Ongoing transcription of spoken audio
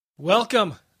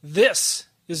Welcome. This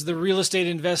is the Real Estate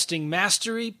Investing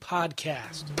Mastery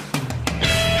Podcast.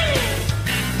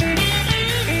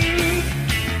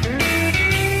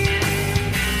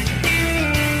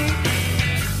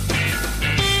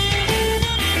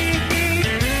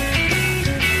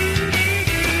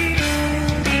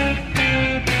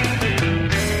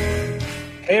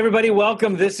 Hey, everybody.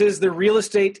 Welcome. This is the Real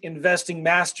Estate Investing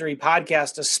Mastery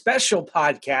Podcast, a special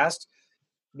podcast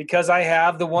because I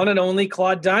have the one and only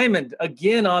Claude Diamond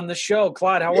again on the show.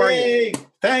 Claude, how are you?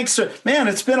 Thanks, sir. Man,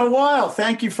 it's been a while.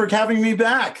 Thank you for having me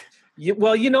back.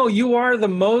 Well, you are the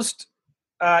most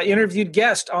interviewed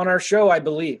guest on our show, I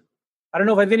believe. I don't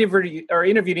know if I've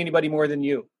interviewed anybody more than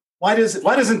you. Why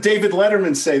doesn't David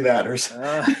Letterman say that?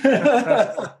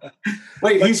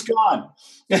 Wait, he's gone.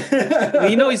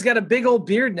 Well, he's got a big old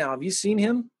beard now. Have you seen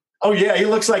him? Oh yeah, he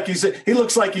looks like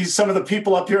he's some of the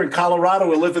people up here in Colorado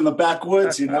who live in the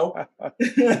backwoods.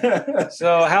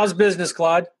 So, how's business,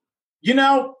 Claude?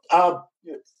 Joe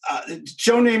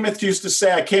Namath used to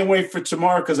say, "I can't wait for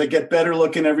tomorrow because I get better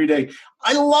looking every day."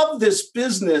 I love this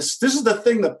business. This is the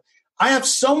thing that I have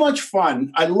so much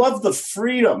fun. I love the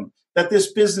freedom that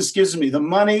this business gives me, the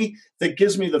money that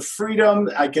gives me the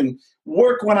freedom. I can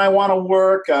work when I want to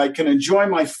work. I can enjoy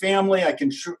my family. I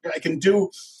can do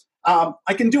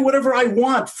whatever I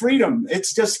want. Freedom.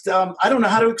 It's just I don't know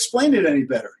how to explain it any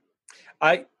better.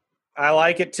 I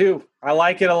like it too. I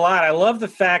like it a lot. I love the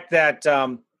fact that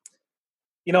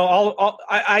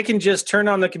I can just turn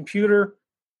on the computer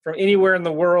from anywhere in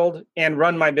the world and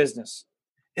run my business.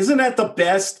 Isn't that the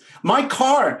best? My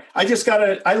car, I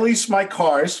lease my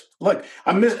cars. Look,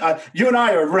 you and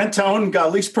I are rent-to-own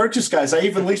lease purchase guys. I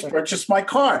even lease purchased my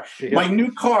car. Yeah. My new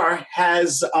car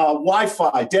has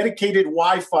Wi-Fi, dedicated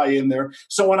Wi-Fi in there.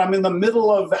 So when I'm in the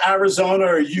middle of Arizona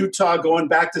or Utah going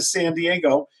back to San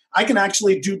Diego, I can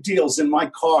actually do deals in my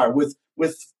car with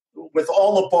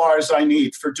all the bars I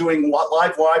need for doing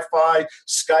live Wi-Fi,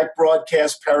 Skype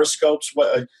broadcast, Periscopes,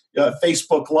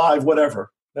 Facebook Live,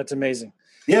 whatever. That's amazing.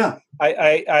 Yeah.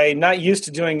 I'm not used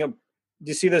to doing do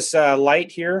you see this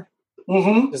light here?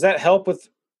 Mm-hmm. Does that help with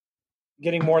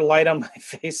getting more light on my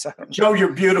face? Joe,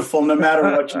 you're beautiful no matter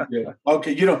what you do.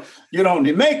 Okay, you don't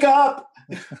need makeup.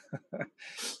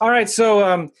 All right,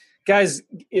 so guys,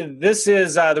 this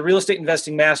is the Real Estate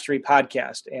Investing Mastery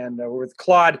Podcast, and we're with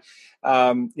Claude.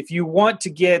 If you want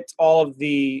to get all of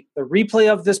the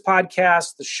replay of this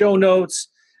podcast, the show notes,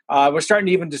 we're starting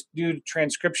to even just do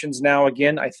transcriptions now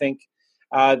again, I think.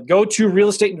 Go to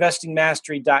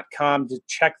realestateinvestingmastery.com to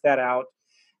check that out.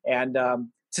 And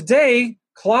today,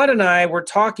 Claude and I were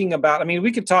talking about,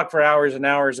 we could talk for hours and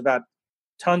hours about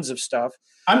tons of stuff.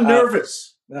 I'm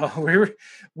nervous. No, we were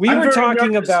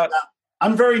talking about.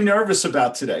 I'm very nervous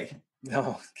about today.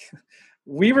 No,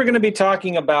 we were going to be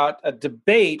talking about a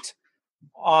debate,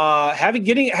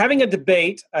 having a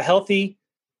debate, a healthy,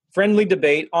 friendly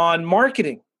debate on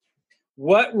marketing.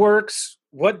 What works,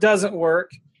 what doesn't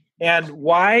work, and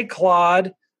why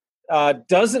Claude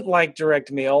doesn't like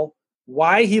direct mail,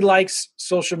 why he likes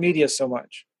social media so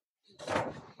much.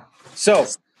 So,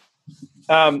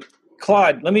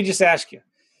 Claude, let me just ask you,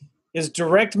 is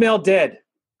direct mail dead?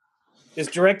 Is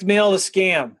direct mail a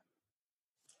scam?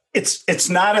 It's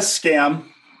not a scam,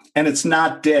 and it's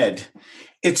not dead.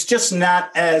 It's just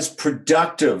not as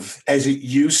productive as it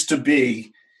used to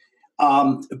be.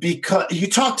 Because you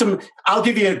talk to him, I'll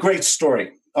give you a great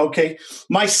story. Okay.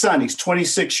 My son, he's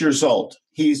 26 years old.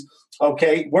 He's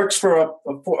works for a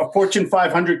Fortune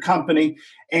 500 company,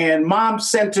 and mom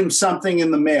sent him something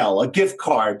in the mail, a gift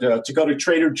card to go to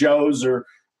Trader Joe's or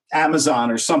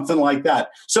Amazon or something like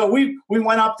that. So we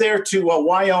went up there to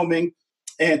Wyoming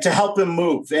and to help him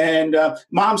move. And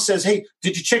mom says, "Hey,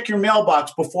 did you check your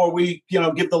mailbox before we,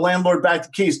 give the landlord back the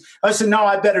keys?" I said, "No,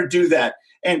 I better do that."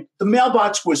 And the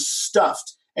mailbox was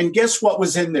stuffed. And guess what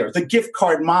was in there? The gift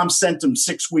card mom sent him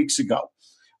 6 weeks ago.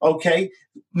 Okay.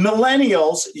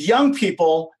 Millennials, young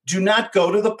people do not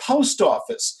go to the post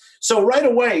office. So right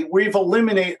away, we're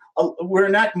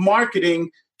not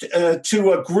marketing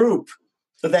to a group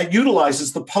that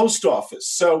utilizes the post office.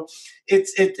 So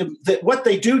what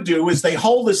they do is they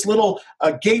hold this little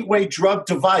gateway drug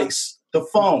device, the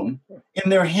phone, in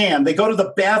their hand. They go to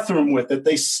the bathroom with it.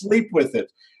 They sleep with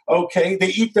it. Okay, they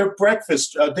eat their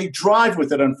breakfast. They drive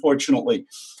with it, unfortunately.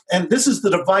 And this is the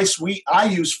device I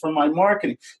use for my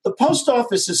marketing. The post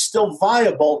office is still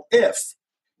viable if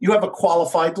you have a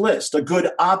qualified list, a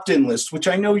good opt-in list, which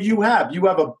I know you have. You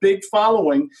have a big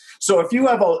following. So if you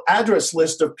have an address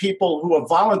list of people who have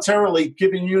voluntarily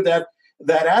given you that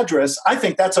address, I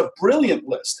think that's a brilliant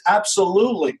list.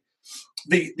 Absolutely.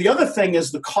 The other thing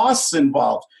is the costs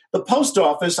involved. The post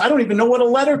office, I don't even know what a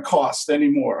letter costs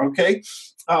anymore, okay?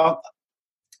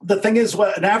 The thing is,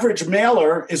 what an average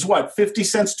mailer is 50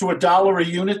 cents to $1 a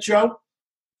unit, Joe?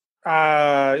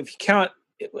 If you count,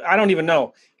 I don't even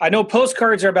know. I know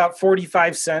postcards are about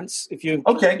 45 cents if you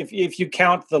if you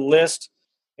count the list,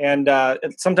 and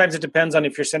sometimes it depends on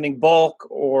if you're sending bulk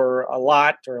or a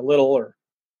lot or a little or.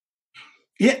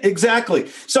 Yeah, exactly.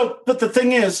 So, but the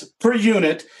thing is, per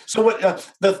unit. So,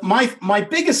 what my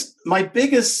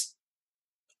biggest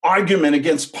argument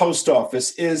against post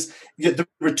office is the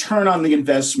return on the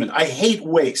investment. I hate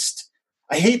waste.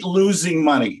 I hate losing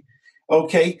money.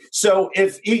 Okay, so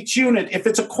if each unit, if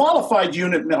it's a qualified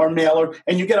unit or mailer,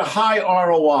 and you get a high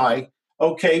ROI,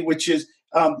 okay, which is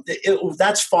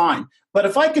that's fine. But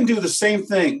if I can do the same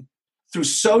thing through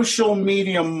social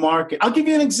media marketing, I'll give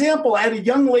you an example. I had a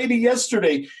young lady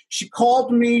yesterday. She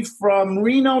called me from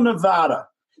Reno, Nevada.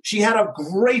 She had a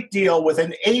great deal with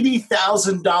an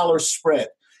 $80,000 spread.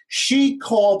 She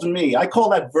called me. I call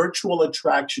that virtual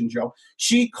attraction, Joe.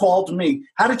 She called me.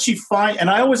 How did she find? And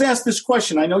I always ask this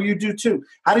question. I know you do too.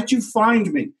 How did you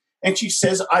find me? And she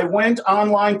says, I went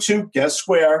online to, guess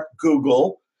where?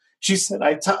 Google. She said,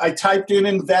 I typed in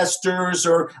investors,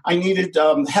 or I needed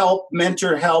help,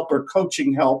 mentor help, or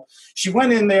coaching help. She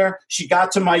went in there. She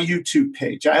got to my YouTube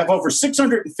page. I have over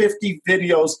 650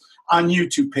 videos on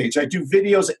YouTube page. I do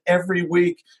videos every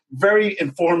week, very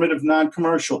informative,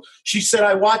 non-commercial. She said,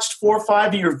 I watched 4 or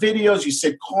 5 of your videos. You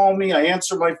said, call me. I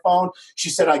answered my phone. She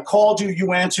said, I called you.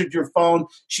 You answered your phone.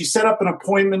 She set up an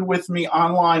appointment with me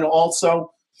online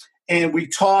also. And we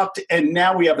talked, and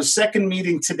now we have a second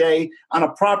meeting today on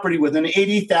a property with an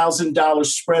 $80,000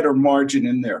 spread or margin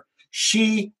in there.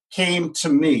 She came to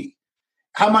me.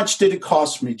 How much did it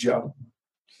cost me, Joe?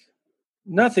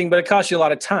 Nothing, but it cost you a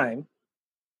lot of time.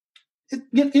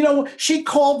 She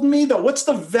called me, though. What's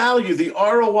the value, the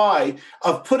ROI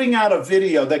of putting out a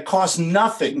video that costs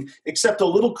nothing except a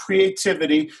little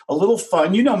creativity, a little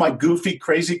fun? You know my goofy,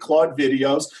 crazy Claude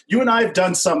videos. You and I have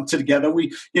done some together.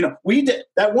 We did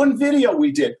that one video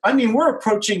we did. I mean, we're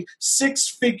approaching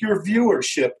 6-figure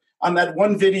viewership on that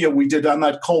one video we did on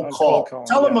that cold call.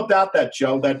 Tell them about that,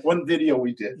 Joe, that one video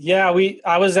we did. Yeah,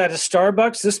 I was at a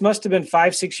Starbucks. This must have been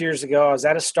 5-6 years ago. I was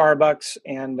at a Starbucks,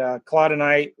 and Claude and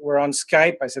I were on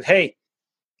Skype. I said, hey,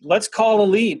 let's call a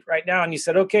lead right now. And he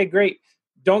said, okay, great.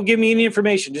 Don't give me any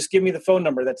information. Just give me the phone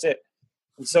number. That's it.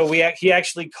 And so he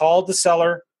actually called the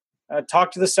seller,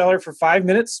 talked to the seller for 5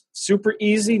 minutes. Super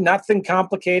easy, nothing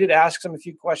complicated. Asked him a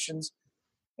few questions,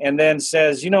 and then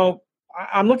says,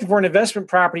 I'm looking for an investment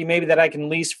property maybe that I can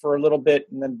lease for a little bit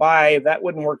and then buy. That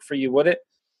wouldn't work for you, would it?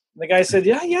 And the guy said,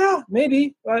 yeah,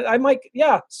 maybe. I might,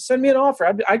 send me an offer.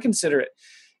 I'd consider it.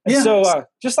 And so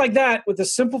just like that, with a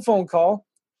simple phone call,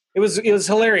 it was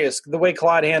hilarious the way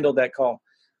Claude handled that call.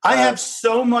 I have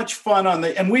so much fun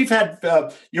and we've had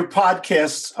your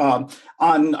podcasts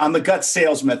on the gut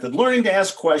sales method, learning to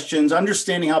ask questions,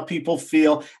 understanding how people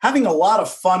feel, having a lot of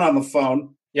fun on the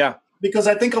phone. Yeah. Because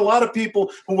I think a lot of people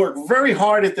who work very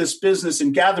hard at this business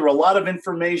and gather a lot of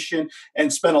information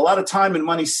and spend a lot of time and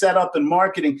money set up and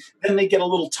marketing, then they get a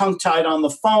little tongue-tied on the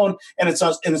phone, and it's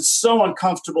so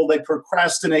uncomfortable they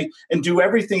procrastinate and do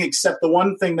everything except the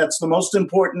one thing that's the most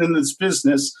important in this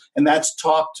business, and that's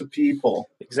talk to people.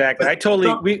 Exactly.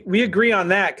 We agree on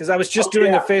that, because I was just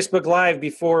doing a Facebook Live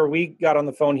before we got on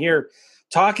the phone here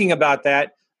talking about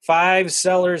that. 5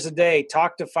 sellers a day,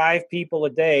 talk to 5 people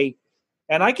a day.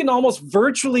 And I can almost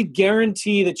virtually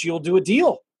guarantee that you'll do a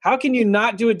deal. How can you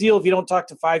not do a deal if you don't talk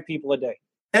to 5 people a day?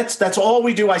 That's all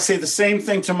we do. I say the same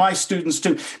thing to my students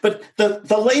too. But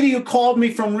the lady who called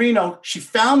me from Reno, she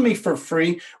found me for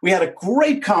free. We had a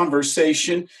great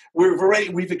conversation.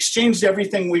 We've exchanged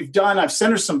everything we've done. I've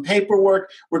sent her some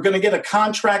paperwork. We're going to get a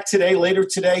contract later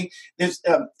today. And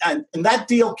that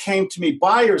deal came to me.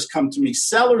 Buyers come to me.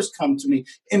 Sellers come to me.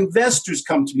 Investors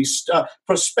come to me.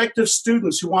 Prospective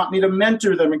students who want me to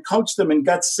mentor them and coach them in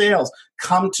gut sales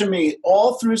come to me,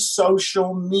 all through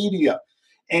social media.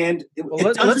 And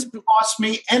it doesn't cost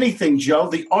me anything, Joe.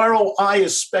 The ROI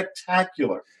is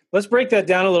spectacular. Let's break that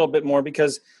down a little bit more,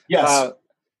 because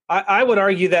I would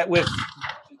argue that with...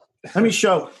 Let me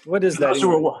show. What is that?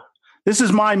 This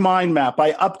is my mind map.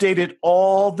 I update it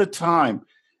all the time.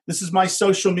 This is my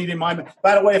social media mind map.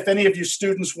 By the way, if any of your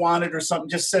students want it or something,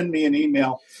 just send me an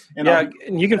email. And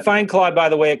you can find Claude, by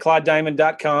the way, at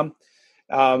claudediamond.com.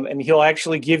 And he'll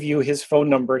actually give you his phone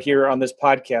number here on this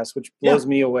podcast, which blows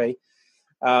me away.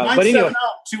 But anyway,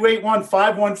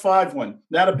 281-5151.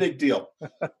 Not a big deal.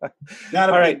 Not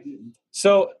a big deal.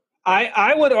 So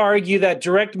I would argue that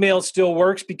direct mail still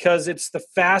works because it's the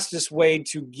fastest way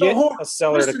to get a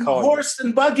seller to call you. Horse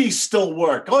and buggies still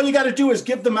work. All you got to do is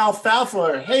give them alfalfa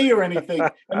or hay or anything,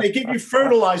 and they give you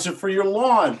fertilizer for your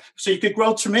lawn so you could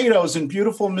grow tomatoes in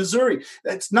beautiful Missouri.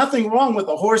 That's nothing wrong with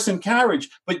a horse and carriage,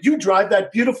 but you drive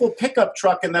that beautiful pickup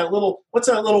truck and that little, what's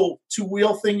that little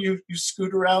two-wheel thing you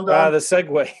scoot around on? The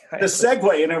Segway. The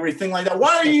Segway and everything like that.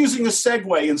 Why are you using a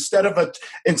Segway instead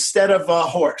of a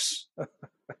horse?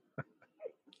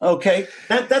 Okay,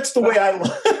 that's the way I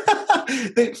look.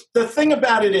 The thing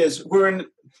about it is,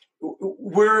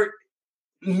 where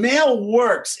mail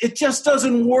works, it just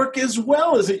doesn't work as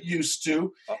well as it used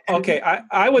to. Okay,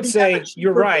 I would say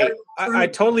you're right. I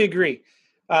totally agree.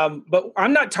 But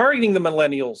I'm not targeting the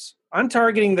millennials. I'm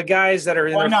targeting the guys that are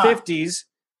in their 50s.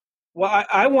 Well,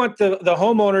 I want the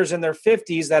homeowners in their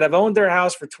 50s that have owned their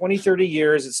house for 20, 30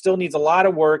 years. It still needs a lot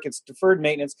of work. It's deferred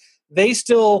maintenance. They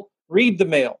still read the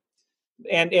mail.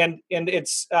 And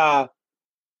it's they're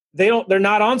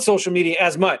not on social media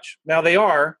as much. Now they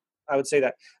are, I would say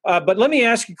that. But let me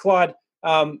ask you, Claude,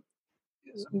 a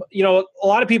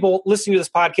lot of people listening to this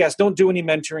podcast don't do any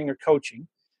mentoring or coaching.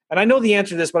 And I know the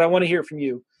answer to this, but I want to hear it from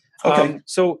you. Okay.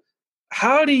 So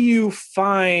how do you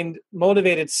find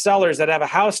motivated sellers that have a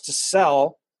house to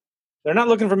sell? They're not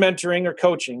looking for mentoring or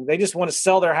coaching. They just want to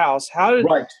sell their house. How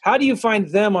do you find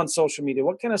them on social media?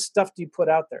 What kind of stuff do you put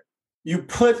out there? You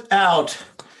put out,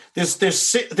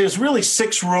 there's really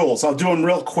 6 rules. I'll do them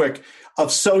real quick,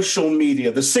 of social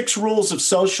media. The 6 rules of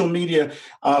social media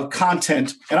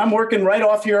content. And I'm working right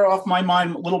off my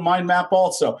little mind map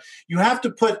also. You have to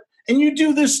put, and you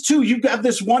do this too. You've got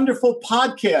this wonderful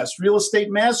podcast, Real Estate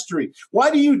Mastery.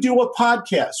 Why do you do a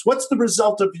podcast? What's the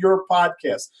result of your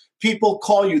podcast? People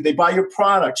call you, they buy your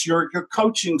products, your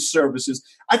coaching services.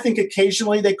 I think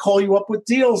occasionally they call you up with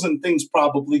deals and things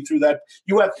probably through that.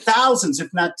 You have thousands,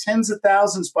 if not tens of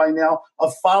thousands by now,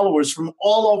 of followers from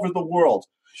all over the world.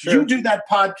 Sure. You do that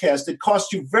podcast. It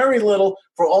costs you very little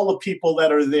for all the people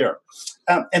that are there.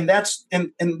 And this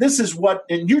is what,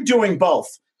 and you're doing both.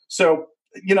 So,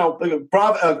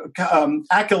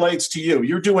 accolades to you.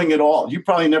 You're doing it all. You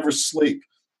probably never sleep.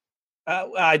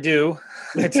 I do.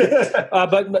 But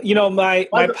my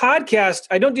podcast,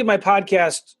 I don't do my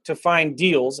podcast to find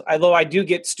deals, although I do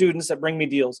get students that bring me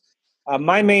deals.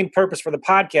 My main purpose for the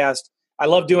podcast, I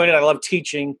love doing it. I love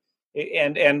teaching,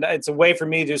 and it's a way for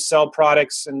me to sell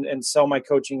products and sell my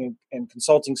coaching and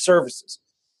consulting services.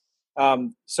 But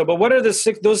what are those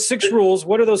 6 rules?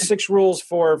 What are those 6 rules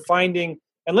for finding?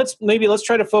 And let's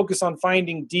try to focus on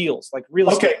finding deals, like real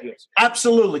estate deals.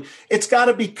 Absolutely. It's got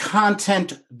to be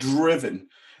content driven.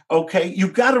 Okay.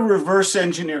 You've got to reverse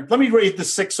engineer. Let me read the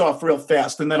 6 off real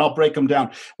fast and then I'll break them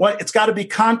down. It's got to be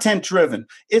content driven.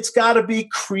 It's got to be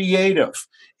creative.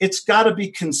 It's got to be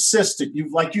consistent.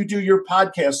 You do your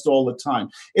podcast all the time.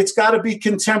 It's got to be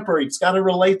contemporary. It's got to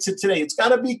relate to today. It's got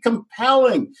to be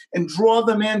compelling and draw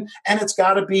them in. And it's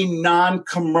got to be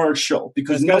non-commercial,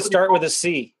 because it's got to start with a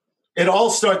C. It all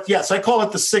starts, yes, I call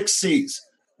it the 6 C's,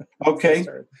 okay?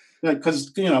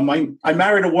 Because, I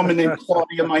married a woman named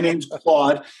Claudia. My name's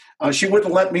Claude. She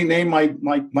wouldn't let me name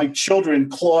my children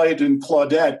Claude and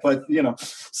Claudette, but,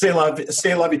 say love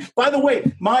you. By the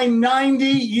way, my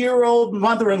 90-year-old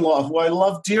mother-in-law, who I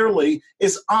love dearly,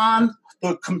 is on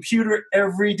the computer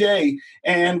every day,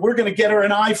 and we're going to get her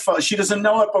an iPhone. She doesn't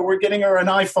know it, but we're getting her an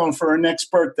iPhone for her next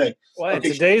birthday. Well,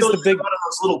 okay, today's the big one of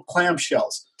those little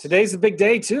clamshells. Today's the big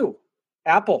day too.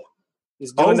 Apple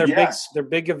is doing their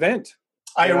big event.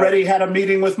 I already had a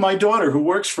meeting with my daughter who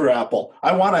works for Apple.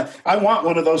 I want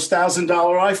one of those $1,000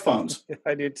 iPhones.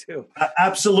 I do too.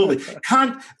 Absolutely.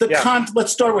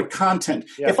 Let's start with content.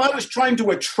 Yeah. If I was trying to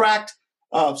attract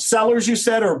sellers, you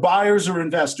said, or buyers or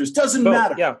investors, doesn't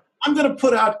matter. Yeah. I'm going to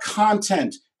put out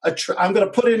content. I'm going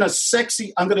to put in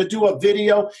I'm going to do a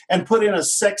video and put in a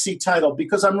sexy title,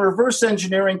 because I'm reverse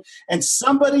engineering, and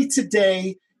somebody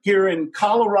today here in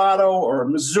Colorado or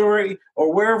Missouri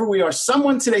or wherever we are,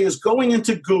 someone today is going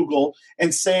into Google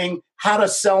and saying how to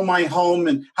sell my home,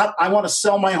 and I want to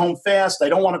sell my home fast. I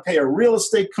don't want to pay a real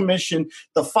estate commission.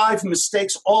 The 5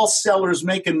 mistakes all sellers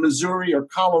make in Missouri or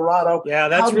Colorado. Yeah,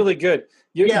 that's really good.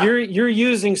 You're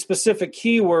using specific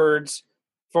keywords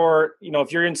for,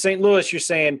 if you're in St. Louis, you're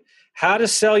saying how to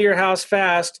sell your house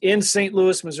fast in St.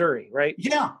 Louis, Missouri, right?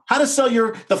 Yeah. How to sell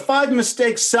the 5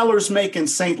 mistakes sellers make in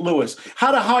St. Louis.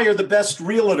 How to hire the best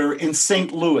realtor in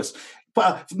St. Louis.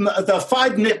 The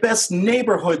 5 best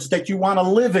neighborhoods that you want to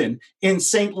live in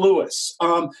St. Louis.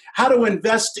 How to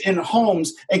invest in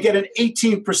homes and get an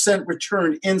 18%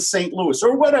 return in St. Louis,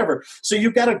 or whatever. So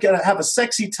you've got to have a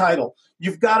sexy title.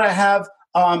 You've got to have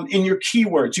in your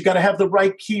keywords. You got to have the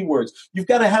right keywords. You've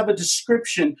got to have a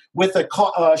description with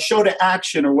a show to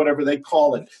action or whatever they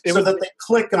call it, so that they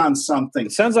click on something.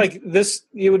 It sounds like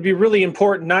it would be really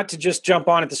important not to just jump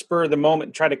on at the spur of the moment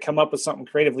and try to come up with something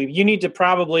creatively. You need to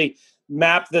probably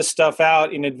map this stuff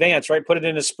out in advance, right? Put it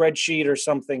in a spreadsheet or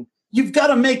something. You've got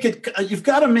to make it. You've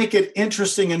got to make it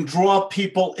interesting and draw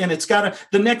people in. It's got to.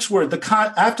 The next word,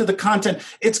 after the content,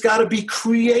 it's got to be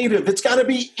creative. It's got to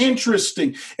be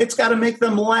interesting. It's got to make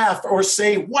them laugh or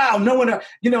say, "Wow, no one.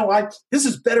 This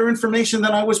is better information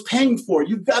than I was paying for."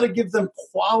 You've got to give them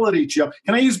quality, Joe.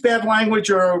 Can I use bad language,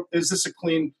 or is this a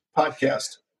clean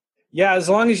podcast? Yeah, as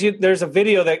long as there's a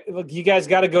video that you guys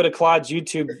got to go to Claude's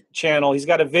YouTube channel. He's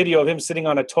got a video of him sitting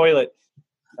on a toilet.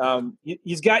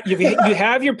 You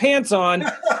have your pants on,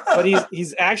 but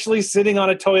he's actually sitting on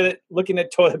a toilet looking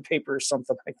at toilet paper or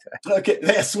something like that. Okay,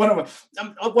 that's one of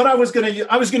them. What I was going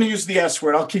to use the S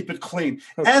word. I'll keep it clean.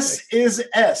 Okay. S is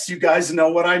S. You guys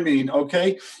know what I mean,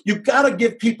 okay? You've got to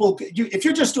give people. If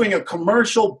you're just doing a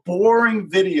commercial, boring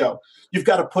video, you've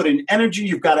got to put in energy.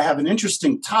 You've got to have an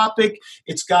interesting topic.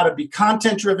 It's got to be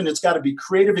content driven. It's got to be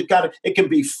creative. It can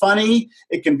be funny.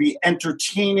 It can be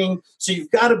entertaining. So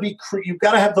you've got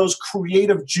to have those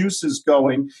creative juices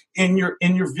going in your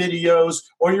videos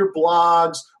or your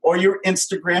blogs or your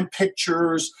Instagram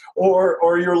pictures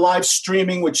or your live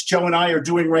streaming, which Joe and I are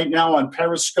doing right now on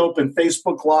Periscope and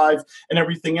Facebook Live and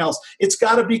everything else. It's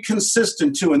got to be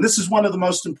consistent too. And this is one of the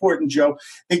most important, Joe.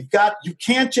 You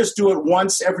can't just do it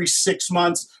once every 6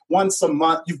 months, once a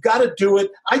month. You've got to do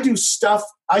it.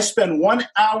 I spend 1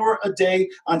 hour a day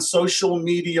on social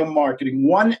media marketing,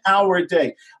 1 hour a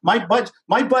day. My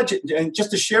budget, and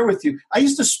just to share with you, I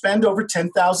used to spend over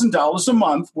 $10,000 a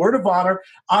month, word of honor,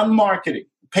 on marketing,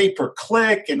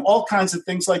 pay-per-click and all kinds of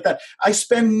things like that. I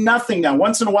spend nothing now.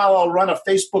 Once in a while, I'll run a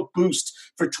Facebook boost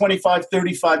for $25,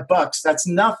 $35. That's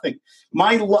nothing.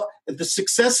 The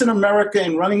success in America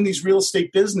in running these real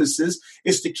estate businesses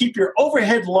is to keep your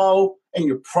overhead low and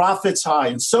your profits high.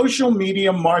 And social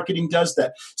media marketing does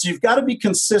that. So you've got to be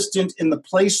consistent in the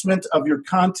placement of your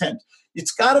content.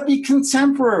 It's got to be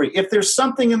contemporary. If there's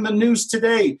something in the news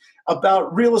today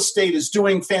about real estate is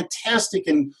doing fantastic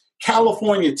in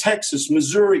California, Texas,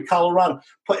 Missouri, Colorado,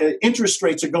 interest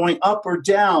rates are going up or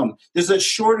down. There's a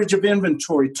shortage of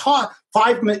inventory.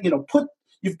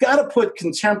 You've got to put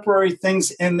contemporary things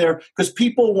in there because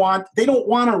they don't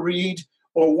want to read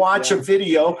or watch a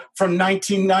video from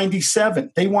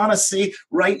 1997. They want to see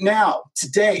right now,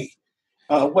 today,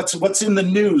 what's in the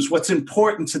news, what's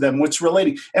important to them, what's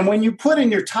relating. And when you put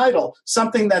in your title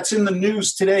something that's in the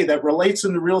news today that relates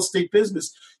in the real estate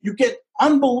business, you get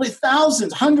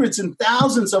thousands, hundreds and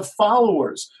thousands of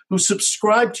followers who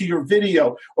subscribe to your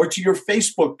video or to your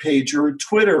Facebook page or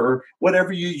Twitter or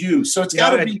whatever you use. So it's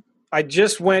got to be. I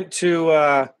just went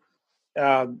to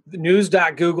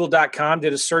news.google.com,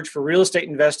 did a search for real estate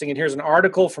investing, and here's an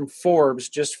article from Forbes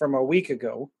just from a week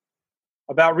ago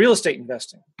about real estate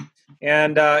investing.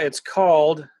 And it's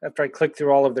called, after I click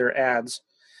through all of their ads,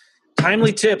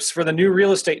 Timely Tips for the New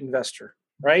Real Estate Investor,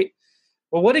 right?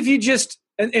 Well, what if you just,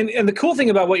 and the cool thing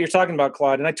about what you're talking about,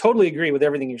 Claude, and I totally agree with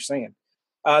everything you're saying,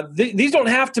 these don't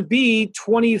have to be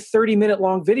 20, 30-minute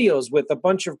long videos with a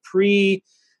bunch of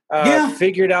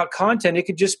figured out content. It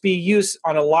could just be used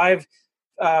on a live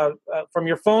from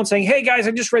your phone saying, hey, guys,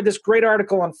 I just read this great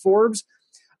article on Forbes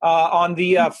on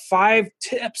the 5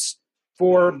 tips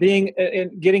for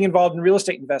getting involved in real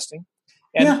estate investing.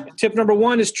 And tip number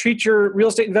 1 is treat your real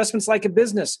estate investments like a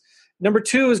business. Number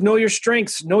 2 is know your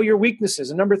strengths, know your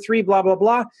weaknesses. And number 3, blah, blah,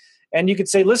 blah. And you could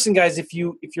say, listen, guys, if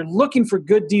you're looking for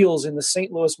good deals in the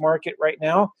St. Louis market right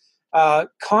now,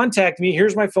 contact me.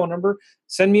 Here's my phone number.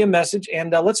 Send me a message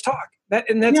and let's talk. That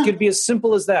could be as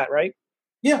simple as that, right?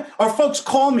 Yeah. Our folks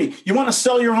call me. You want to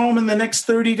sell your home in the next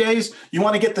 30 days? You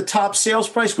want to get the top sales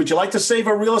price? Would you like to save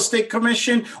a real estate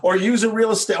commission or use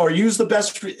the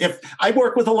best? If I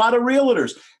work with a lot of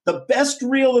realtors, the best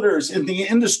realtors in the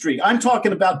industry, I'm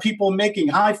talking about people making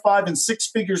high 5 and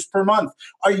 6 figures per month,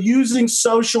 are using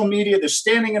social media. They're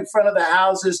standing in front of the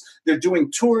houses. They're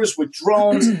doing tours with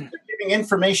drones. They're giving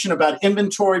information about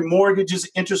inventory, mortgages,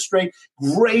 interest rate,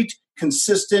 great,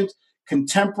 consistent,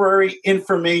 contemporary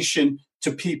information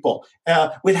to people.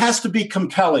 It has to be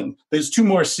compelling. There's 2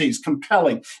 more C's,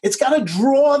 compelling. It's got to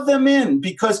draw them in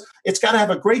because it's got to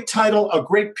have a great title, a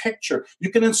great picture.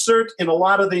 You can insert in a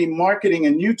lot of the marketing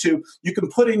in YouTube, you can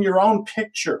put in your own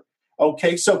picture.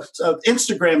 Okay, so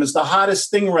Instagram is the hottest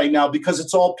thing right now because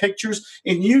it's all pictures.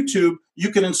 In YouTube,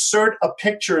 you can insert a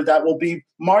picture that will be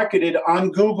marketed on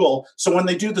Google. So when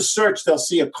they do the search, they'll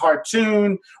see a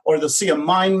cartoon or they'll see a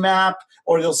mind map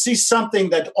or they'll see something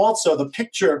that also the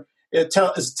picture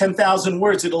is 10,000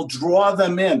 words. It'll draw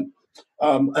them in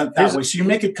that way. So you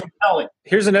make it compelling.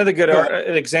 Here's another good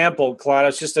example, Claude.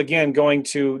 It's just, again, going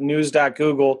to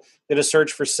news.google, did a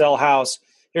search for sell house.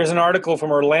 Here's an article from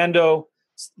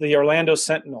the Orlando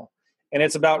Sentinel, and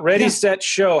it's about Ready, Set,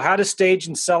 Show, how to stage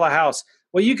and sell a house.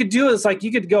 What you could do is, like,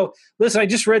 you could go, listen, I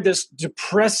just read this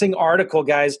depressing article,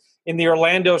 guys, in the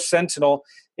Orlando Sentinel.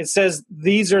 It says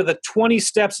these are the 20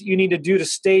 steps that you need to do to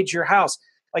stage your house.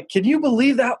 Like, can you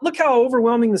believe that? Look how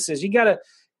overwhelming this is. You got to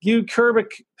curb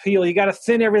appeal. You got to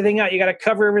thin everything out. You got to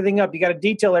cover everything up. You got to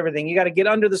detail everything. You got to get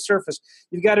under the surface.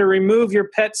 You've got to remove your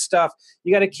pet stuff.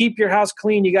 You got to keep your house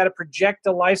clean. You got to project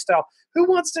a lifestyle. Who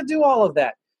wants to do all of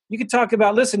that? You could talk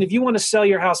about, listen, if you want to sell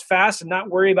your house fast and not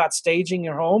worry about staging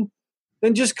your home,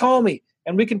 then just call me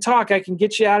and we can talk. I can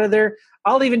get you out of there.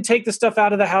 I'll even take the stuff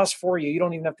out of the house for you. You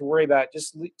don't even have to worry about it.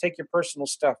 Just take your personal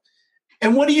stuff.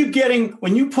 And what are you getting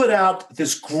when you put out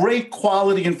this great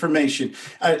quality information?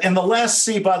 And the last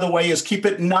C, by the way, is keep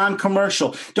it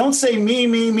non-commercial. Don't say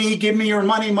me, give me your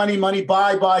money,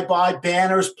 buy,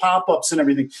 banners, pop-ups and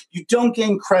everything. You don't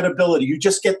gain credibility. You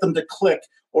just get them to click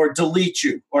or delete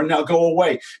you or now go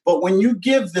away. But when you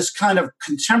give this kind of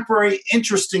contemporary,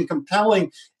 interesting,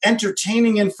 compelling,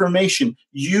 entertaining information,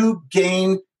 you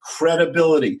gain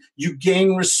credibility. You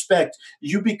gain respect.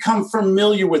 You become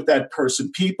familiar with that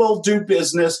person. People do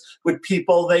business with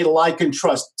people they like and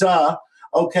trust. Duh.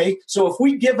 Okay. So if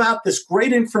we give out this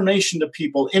great information to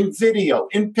people in video,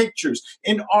 in pictures,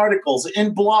 in articles,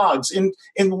 in blogs,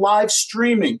 in live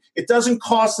streaming, it doesn't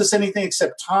cost us anything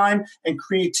except time and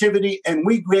creativity, and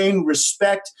we gain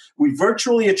respect. We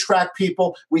virtually attract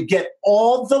people. We get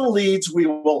all the leads we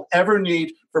will ever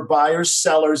need for buyers,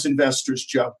 sellers, investors,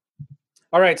 Joe.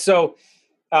 All right, so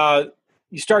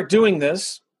you start doing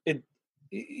this.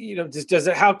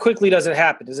 How quickly does it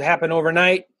happen? Does it happen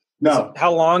overnight? No.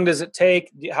 How long does it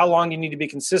take? How long do you need to be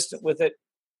consistent with it?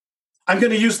 I'm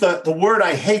going to use the word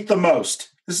I hate the most.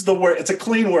 This is the word. It's a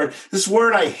clean word. This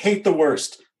word I hate the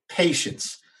worst.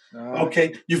 Patience.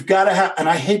 Okay, you've got to have, and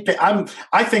I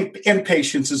think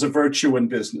impatience is a virtue in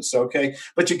business. Okay,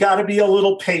 but you got to be a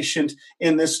little patient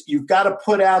in this. You've got to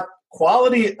put out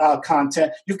quality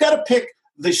content. You've got to pick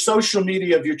the social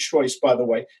media of your choice, by the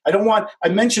way. I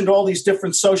mentioned all these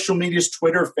different social medias,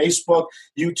 Twitter, Facebook,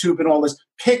 YouTube, and all this.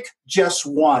 Pick just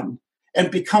one and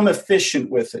become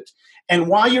efficient with it. And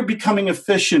while you're becoming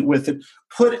efficient with it,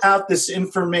 put out this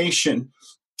information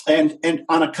and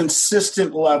on a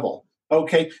consistent level.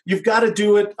 Okay, you've got to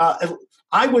do it.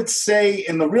 I would say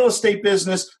in the real estate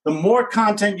business, the more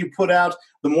content you put out,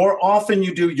 the more often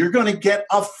you do, you're going to get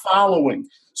a following.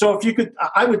 So if you could,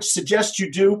 I would suggest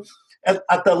you do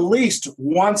at the least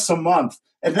once a month.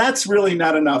 And that's really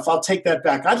not enough. I'll take that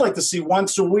back. I'd like to see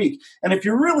once a week. And if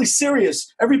you're really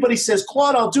serious, everybody says,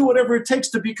 Claude, I'll do whatever it takes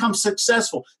to become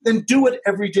successful. Then do it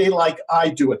every day like I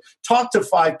do it. Talk to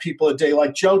 5 people a day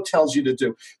like Joe tells you to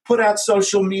do. Put out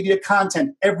social media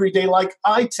content every day like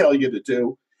I tell you to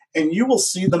do. And you will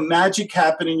see the magic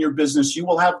happen in your business. You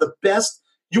will have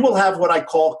what I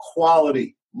call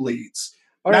quality leads.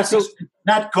 All right,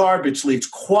 not garbage leads,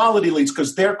 quality leads,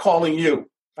 because they're calling you.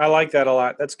 I like that a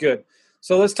lot. That's good.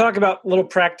 So let's talk about a little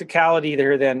practicality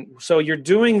there then. So you're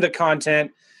doing the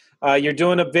content, you're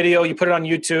doing a video, you put it on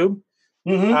YouTube.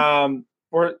 Mm-hmm.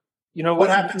 Or,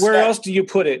 where else do you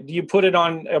put it? Do you put it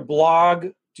on a blog?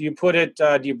 Do you put it,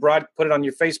 put it on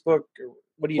your Facebook? Or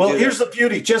what do you do? Well, here's the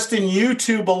beauty. Just in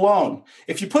YouTube alone,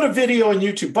 if you put a video on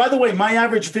YouTube, by the way, my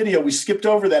average video, we skipped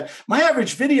over that. My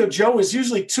average video, Joe, is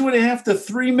usually 2.5 to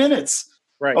 3 minutes.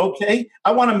 Right. Okay.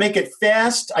 I want to make it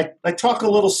fast. I talk a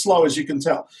little slow, as you can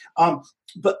tell.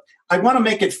 But I want to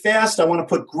make it fast. I want to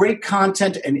put great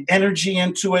content and energy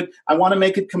into it. I want to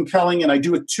make it compelling, and I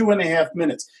do it 2.5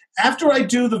 minutes. After I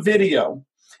do the video,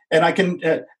 and I can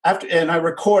I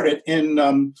record it in.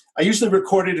 I usually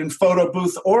record it in photo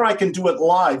booth, or I can do it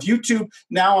live. YouTube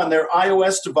now on their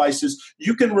iOS devices,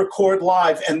 you can record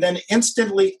live and then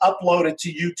instantly upload it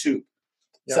to YouTube.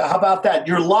 Yep. So how about that?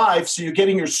 You're live, so you're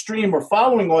getting your stream or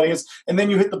following audience, and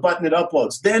then you hit the button, it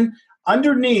uploads. Then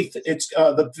underneath, it's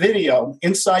the video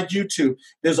inside YouTube.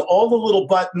 There's all the little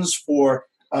buttons for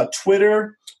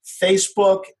Twitter,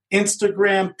 Facebook,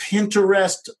 Instagram,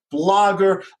 Pinterest,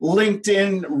 Blogger,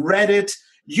 LinkedIn, Reddit.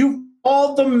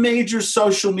 All the major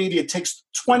social media. It takes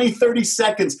 20, 30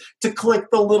 seconds to click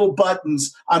the little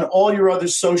buttons on all your other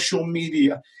social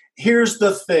media. Here's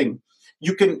the thing.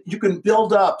 you can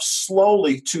build up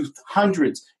slowly to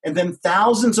hundreds and then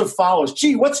thousands of followers.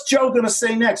 Gee, what's Joe going to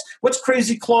say next? What's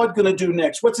Crazy Claude going to do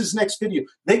next? What's his next video?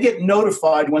 They get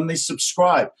notified when they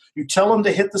subscribe. You tell them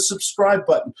to hit the subscribe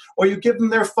button, or you give them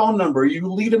their phone number, you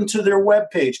lead them to their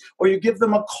webpage, or you give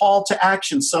them a call to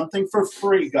action, something for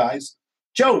free, guys.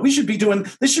 Joe, we should be doing,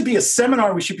 this should be a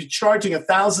seminar we should be charging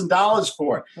 $1,000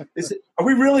 for. Are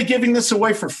we really giving this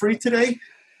away for free today?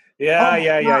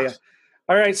 Yeah.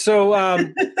 All right. So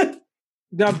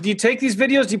now, do you take these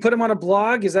videos? Do you put them on a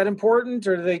blog? Is that important?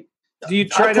 Or do you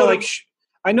try to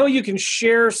I know you can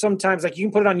share sometimes, like you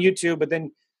can put it on YouTube, but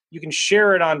then you can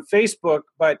share it on Facebook.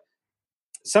 But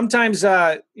sometimes,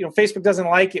 Facebook doesn't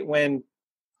like it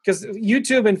because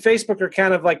YouTube and Facebook are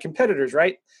kind of like competitors,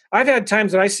 right? I've had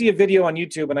times when I see a video on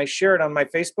YouTube and I share it on my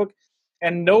Facebook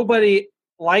and nobody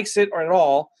likes it or at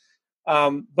all.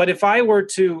 But if I were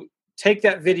to take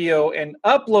that video and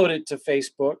upload it to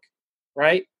Facebook,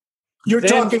 right? You're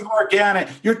talking organic.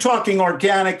 You're talking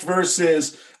organic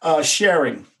versus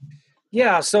sharing.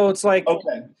 Yeah. So it's like,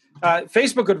 okay.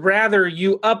 Facebook would rather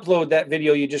you upload that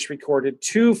video you just recorded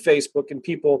to Facebook and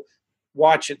people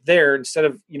watch it there instead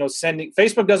of, sending.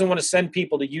 Facebook doesn't want to send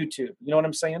people to YouTube. You know what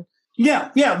I'm saying? Yeah.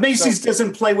 Macy's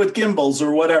doesn't play with gimbals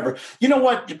or whatever. You know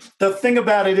what? The thing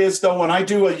about it is, though, when I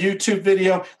do a YouTube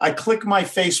video, I click my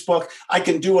Facebook. I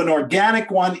can do an organic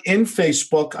one in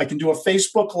Facebook. I can do a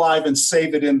Facebook Live and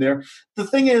save it in there. The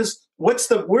thing is,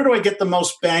 where do I get the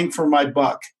most bang for my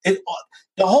buck? The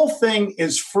whole thing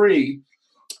is free.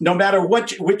 No matter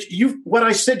what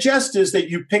I suggest is that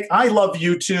you pick. I love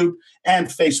YouTube and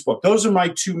Facebook. Those are my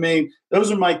two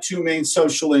main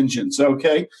social engines.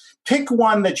 Okay, pick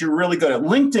one that you're really good at.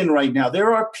 LinkedIn right now,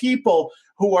 there are people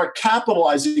who are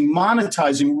capitalizing,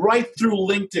 monetizing right through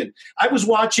LinkedIn. I was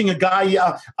watching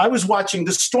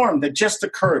the storm that just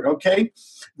occurred. Okay,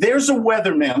 there's a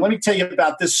weatherman. Let me tell you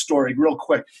about this story real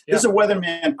quick. Yeah. There's a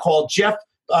weatherman called Jeff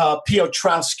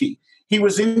Piotrowski. He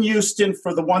was in Houston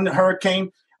for the one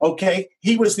hurricane. Okay,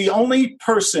 he was the only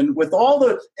person with all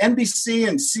the NBC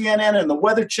and CNN and the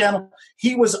Weather Channel.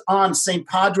 He was on St.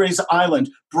 Padres Island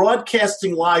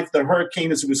broadcasting live the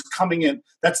hurricane as it was coming in.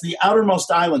 That's the outermost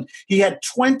island. He had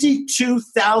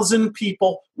 22,000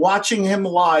 people watching him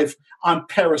live on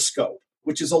Periscope,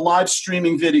 which is a live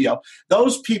streaming video.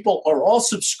 Those people are all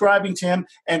subscribing to him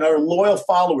and are loyal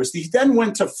followers. He then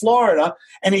went to Florida,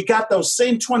 and he got those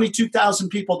same 22,000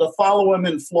 people to follow him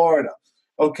in Florida.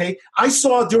 Okay, I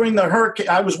saw during the hurricane,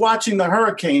 I was watching the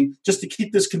hurricane, just to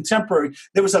keep this contemporary,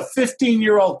 there was a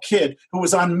 15-year-old kid who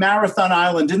was on Marathon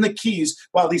Island in the Keys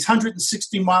while these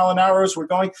 160-mile-an-hours were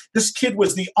going. This kid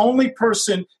was the only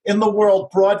person in the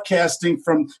world broadcasting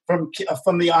from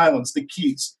the islands, the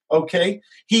Keys. Okay,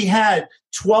 he had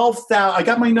 12,000. I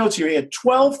got my notes here. He had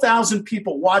 12,000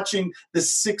 people watching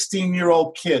this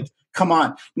 16-year-old kid. Come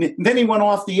on. And then he went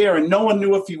off the air and no one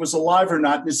knew if he was alive or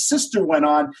not. And his sister went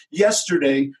on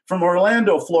yesterday from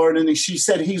Orlando, Florida, and she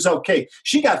said he's okay.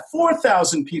 She got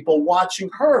 4,000 people watching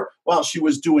her while she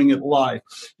was doing it live.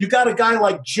 You got a guy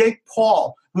like Jake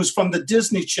Paul, who's from the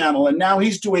Disney Channel, and now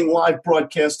he's doing live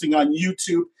broadcasting on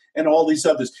YouTube and all these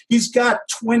others. He's got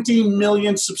 20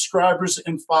 million subscribers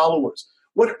and followers.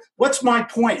 What's my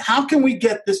point? How can we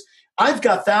get this? I've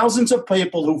got thousands of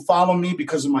people who follow me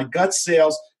because of my gut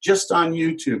sales just on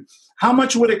YouTube. How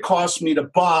much would it cost me to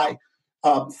buy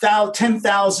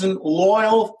 10,000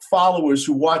 loyal followers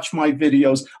who watch my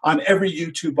videos on every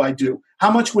YouTube I do? How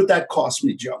much would that cost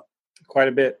me, Joe? Quite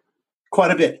a bit.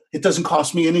 Quite a bit. It doesn't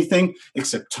cost me anything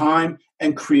except time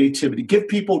and creativity. Give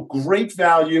people great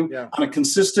value on a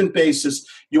consistent basis.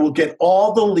 You will get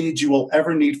all the leads you will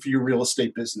ever need for your real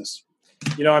estate business.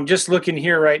 I'm just looking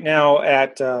here right now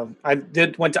at,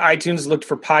 went to iTunes, looked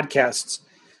for podcasts.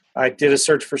 I did a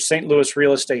search for St. Louis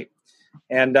real estate,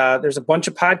 and there's a bunch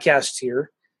of podcasts here,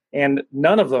 and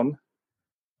none of them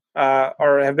have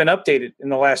been updated in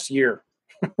the last year.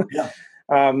 Yeah.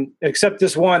 Except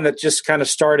this one that just kind of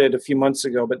started a few months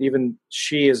ago, but even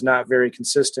she is not very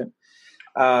consistent.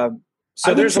 So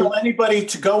I would tell anybody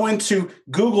to go into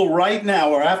Google right now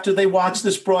or after they watch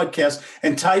this broadcast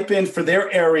and type in for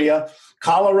their area,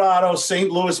 Colorado, St.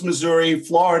 Louis, Missouri,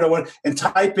 Florida, and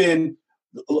type in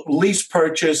lease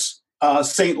purchase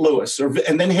St. Louis,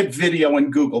 and then hit video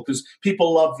in Google because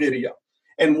people love video.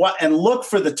 And look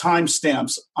for the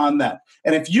timestamps on that.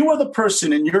 And if you are the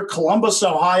person in your Columbus,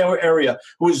 Ohio area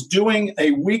who is doing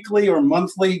a weekly or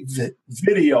monthly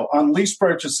video on lease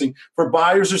purchasing for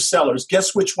buyers or sellers,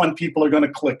 guess which one people are going to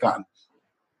click on?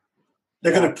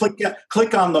 They're going to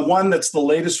click on the one that's the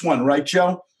latest one, right,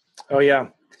 Joe? Oh, yeah.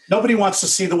 Nobody wants to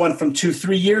see the one from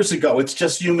 2-3 years ago. It's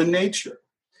just human nature.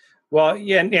 Well,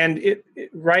 yeah, and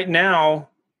right now,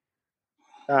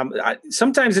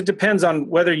 sometimes it depends on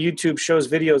whether YouTube shows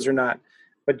videos or not.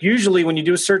 But usually when you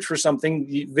do a search for something,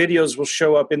 the videos will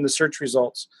show up in the search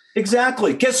results.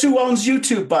 Exactly. Guess who owns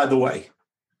YouTube, by the way?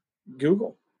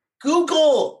 Google.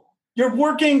 Google. You're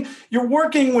working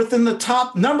within the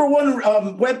top number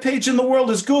one web page in the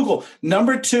world is Google.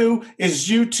 Number two is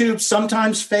YouTube,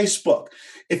 sometimes Facebook.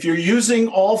 If you're using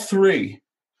all three,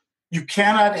 you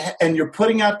cannot, and you're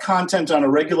putting out content on a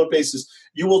regular basis,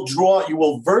 you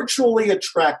will virtually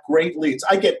attract great leads.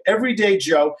 I get every day,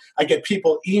 Joe, I get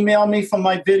people email me from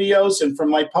my videos and from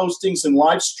my postings and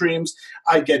live streams.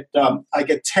 I get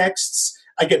texts.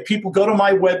 I get people go to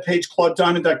my webpage,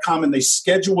 ClaudeDiamond.com, and they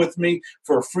schedule with me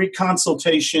for a free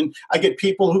consultation. I get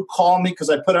people who call me because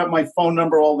I put out my phone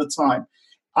number all the time.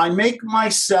 I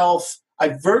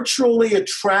virtually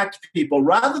attract people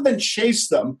rather than chase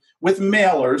them with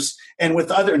mailers and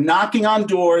with other knocking on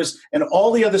doors and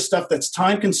all the other stuff that's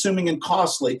time consuming and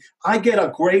costly. I get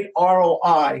a great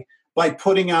ROI by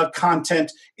putting out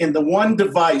content in the one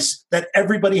device that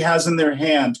everybody has in their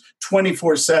hand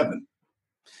 24/7.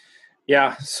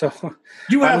 Yeah. So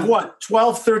you have what,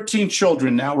 12, 13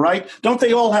 children now, right? Don't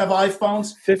they all have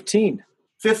iPhones? 15.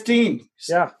 15.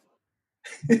 Yeah.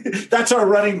 That's our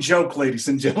running joke, ladies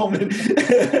and gentlemen.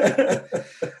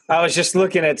 I was just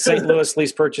looking at St. Louis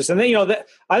lease purchase. And then,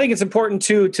 I think it's important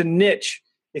to niche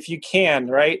if you can,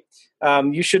 right?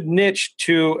 You should niche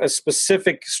to a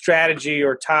specific strategy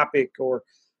or topic, or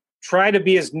try to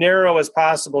be as narrow as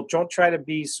possible. Don't try to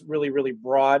be really, really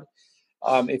broad.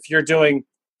 If you're doing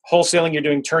wholesaling, you're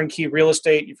doing turnkey real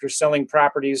estate, if you're selling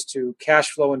properties to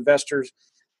cash flow investors,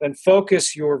 then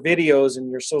focus your videos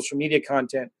and your social media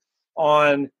content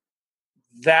on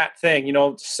that thing.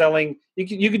 Selling,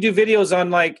 you could do videos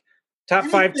on like top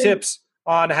 5 tips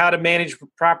on how to manage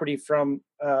property from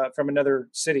another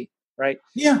city, right?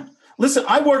 Yeah. Listen,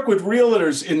 I work with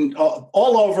realtors in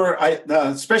all over,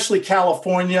 especially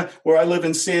California, where I live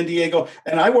in San Diego,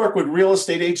 and I work with real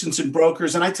estate agents and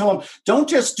brokers, and I tell them, don't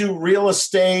just do real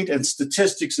estate and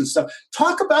statistics and stuff.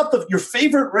 Talk about your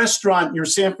favorite restaurant in your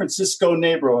San Francisco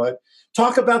neighborhood.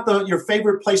 Talk about your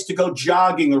favorite place to go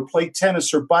jogging or play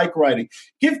tennis or bike riding.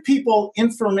 Give people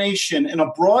information in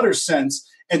a broader sense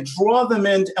and draw them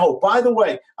in. Oh, by the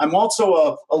way, I'm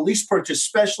also a lease purchase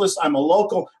specialist. I'm a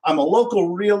local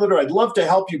realtor. I'd love to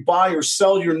help you buy or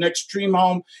sell your next dream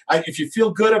home. If you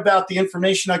feel good about the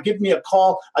information, give me a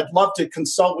call. I'd love to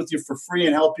consult with you for free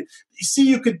and help you. You see,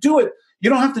 you could do it. You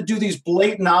don't have to do these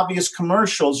blatant, obvious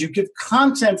commercials. You give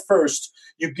content first.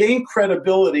 You gain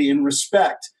credibility and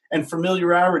respect and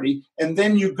familiarity, and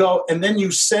then you go, and then you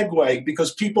segue,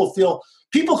 because people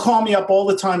call me up all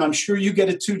the time. I'm sure you get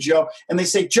it too, Joe. And they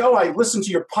say, Joe, I listen to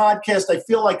your podcast. I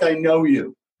feel like I know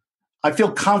you. I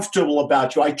feel comfortable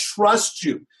about you. I trust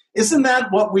you. Isn't that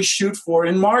what we shoot for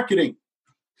in marketing?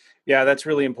 Yeah, that's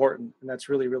really important. And that's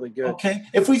really, really good. Okay.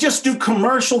 If we just do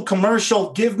commercial,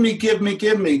 give me,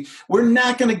 we're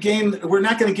not going to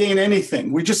gain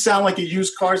anything. We just sound like a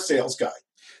used car sales guy.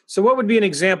 So what would be an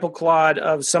example, Claude,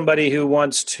 of somebody who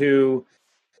wants to,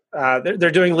 they're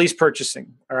doing lease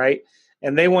purchasing, all right?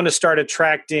 And they want to start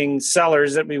attracting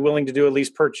sellers that would be willing to do a lease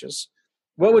purchase.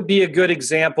 What would be a good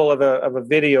example of a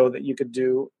video that you could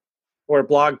do, or a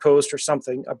blog post or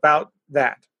something about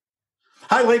that?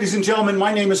 Hi, ladies and gentlemen.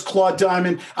 My name is Claude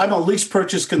Diamond. I'm a lease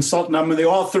purchase consultant. I'm the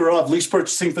author of Lease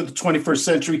Purchasing for the 21st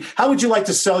Century. How would you like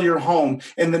to sell your home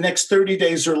in the next 30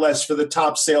 days or less for the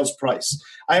top sales price?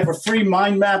 I have a free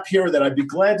mind map here that I'd be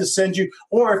glad to send you.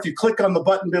 Or if you click on the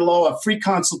button below, a free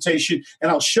consultation,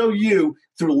 and I'll show you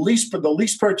through the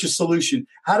lease purchase solution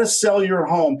how to sell your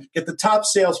home, get the top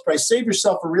sales price, save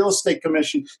yourself a real estate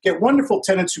commission, get wonderful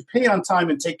tenants who pay on time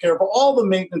and take care of all the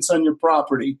maintenance on your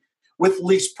property with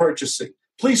lease purchasing.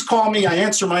 Please call me. I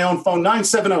answer my own phone,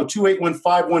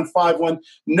 970-281-5151.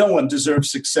 No one deserves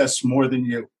success more than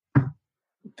you.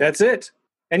 That's it.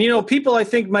 And, people I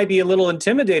think might be a little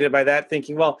intimidated by that,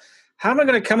 thinking, well, how am I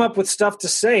going to come up with stuff to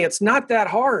say? It's not that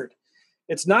hard.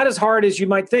 It's not as hard as you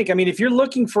might think. I mean, if you're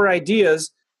looking for ideas,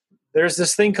 there's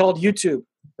this thing called YouTube,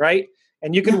 right?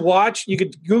 And you can you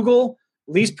could Google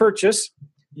lease purchase.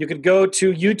 You could go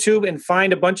to YouTube and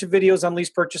find a bunch of videos on lease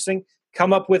purchasing,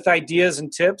 come up with ideas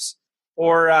and tips.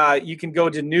 Or you can go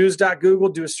to news.google,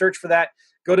 do a search for that.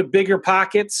 Go to Bigger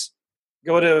Pockets,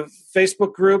 go to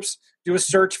Facebook groups, do a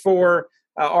search for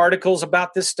articles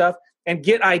about this stuff, and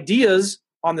get ideas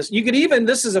on this. You could even,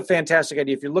 this is a fantastic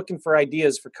idea, if you're looking for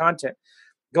ideas for content,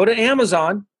 go to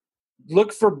Amazon,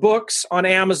 look for books on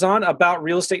Amazon about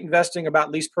real estate investing, about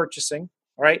lease purchasing,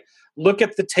 all right? Look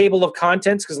at the table of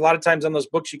contents, because a lot of times on those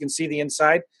books you can see the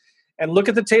inside, and look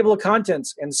at the table of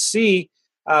contents and see.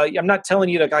 I'm not telling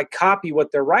you to copy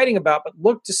what they're writing about, but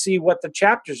look to see what the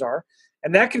chapters are,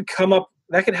 and that could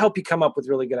help you come up with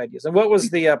really good ideas. And what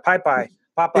was the Popeye?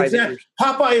 Exactly.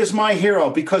 Popeye is my hero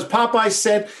because Popeye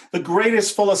said the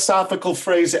greatest philosophical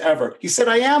phrase ever. He said,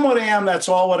 I am what I am. That's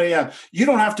all what I am. You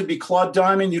don't have to be Claude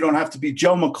Diamond. You don't have to be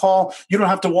Joe McCall. You don't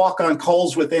have to walk on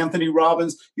coals with Anthony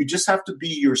Robbins. You just have to be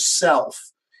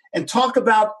yourself and talk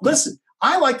about, listen,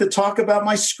 I like to talk about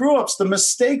my screw-ups, the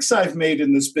mistakes I've made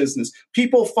in this business.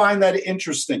 People find that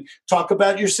interesting. Talk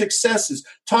about your successes.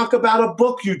 Talk about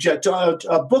books you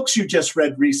just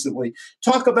read recently.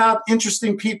 Talk about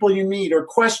interesting people you meet or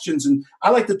questions. And I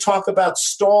like to talk about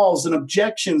stalls and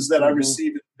objections that I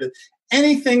receive.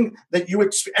 Anything that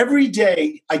every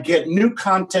day I get new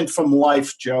content from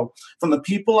life, Joe, from the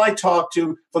people I talk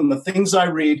to, from the things I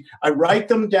read. I write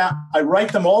them down. I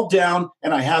write them all down,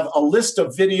 and I have a list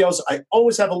of videos. I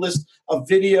always have a list of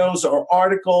videos or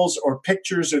articles or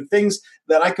pictures or things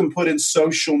that I can put in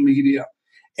social media.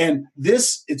 And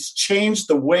it's changed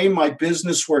the way my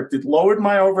business worked. It lowered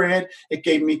my overhead. It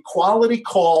gave me quality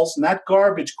calls, not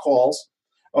garbage calls.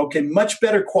 Okay, much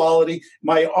better quality.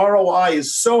 My ROI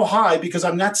is so high because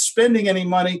I'm not spending any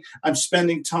money. I'm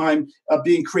spending time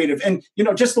being creative. And,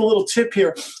 just a little tip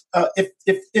here. If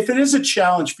it is a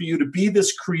challenge for you to be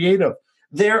this creative,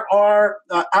 there are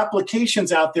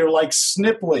applications out there like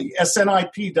Sniply,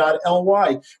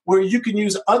 snip.ly, where you can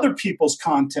use other people's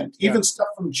content, even stuff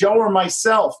from Joe or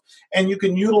myself, and you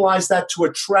can utilize that to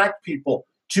attract people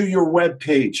to your web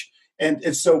page.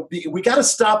 And so we got to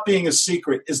stop being a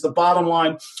secret is the bottom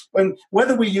line.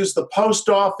 Whether we use the post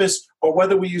office or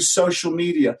whether we use social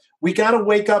media, we got to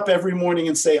wake up every morning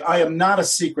and say, I am not a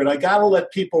secret. I got to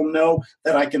let people know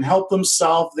that I can help them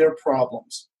solve their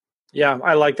problems. Yeah,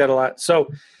 I like that a lot.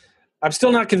 So I'm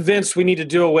still not convinced we need to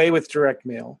do away with direct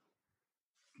mail.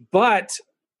 But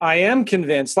I am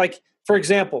convinced, for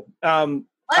example,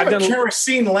 I have a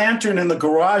kerosene lantern in the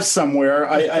garage somewhere.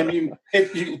 I mean,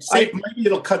 maybe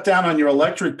it'll cut down on your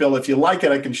electric bill. If you like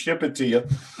it, I can ship it to you.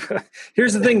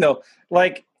 Here's the thing, though.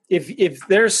 If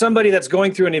there's somebody that's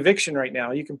going through an eviction right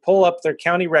now, you can pull up their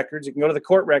county records. You can go to the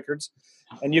court records,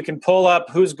 and you can pull up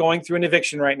who's going through an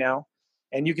eviction right now,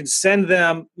 and you can send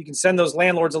those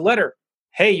landlords a letter.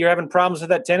 Hey, you're having problems with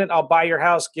that tenant? I'll buy your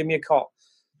house. Give me a call.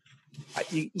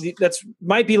 That's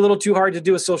might be a little too hard to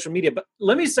do with social media, but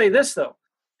let me say this though.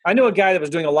 I know a guy that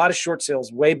was doing a lot of short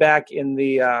sales way back in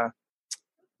the,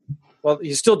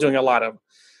 he's still doing a lot of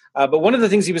them. But one of the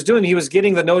things he was doing, he was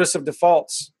getting the notice of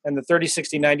defaults and the 30,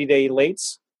 60, 90-day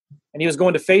lates. And he was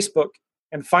going to Facebook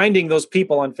and finding those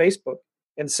people on Facebook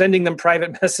and sending them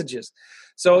private messages.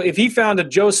 So if he found a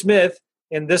Joe Smith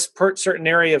in this certain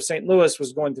area of St. Louis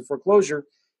was going through foreclosure,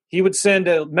 he would send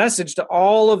a message to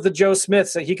all of the Joe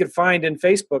Smiths that he could find in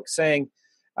Facebook saying,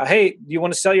 hey, do you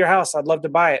want to sell your house? I'd love to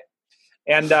buy it.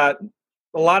 And a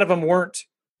lot of them weren't.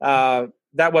 That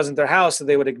wasn't their house, so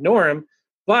they would ignore him.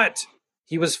 But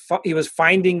he was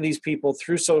finding these people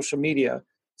through social media.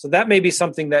 So that may be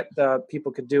something that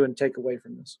people could do and take away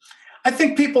from this. I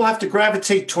think people have to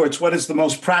gravitate towards what is the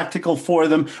most practical for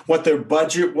them, what their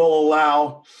budget will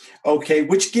allow,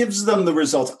 which gives them the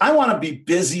results. I want to be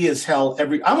busy as hell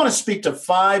I want to speak to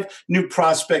 5 new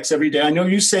prospects every day. I know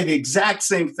you say the exact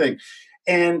same thing.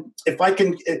 And if I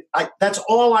can, that's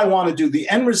all I want to do. The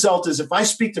end result is if I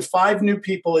speak to 5 new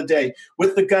people a day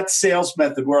with the gut sales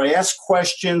method, where I ask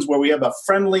questions, where we have a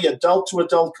friendly adult to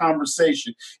adult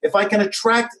conversation, if I can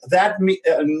attract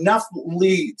enough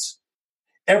leads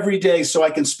every day so I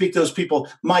can speak to those people,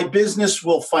 my business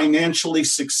will financially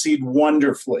succeed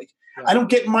wonderfully. Yeah. I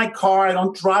don't get in my car. I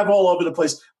don't drive all over the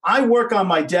place. I work on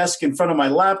my desk in front of my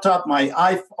laptop, my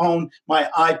iPhone, my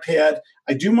iPad.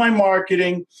 I do my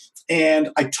marketing. And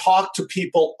I talk to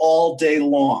people all day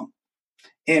long.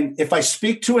 And if I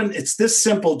speak to it's this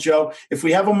simple, Joe. If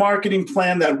we have a marketing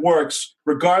plan that works,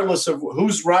 regardless of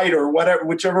who's right or whatever,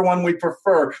 whichever one we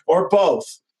prefer, or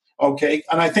both, and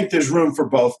I think there's room for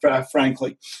both,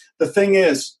 frankly. The thing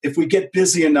is, if we get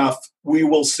busy enough, we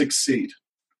will succeed.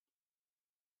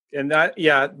 And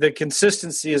the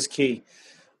consistency is key.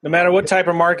 No matter what type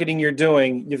of marketing you're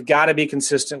doing, you've got to be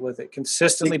consistent with it.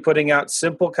 Consistently putting out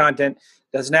simple content.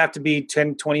 Doesn't have to be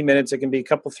 10, 20 minutes. It can be a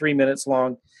couple, 3 minutes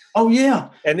long. Oh, yeah.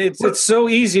 And it's so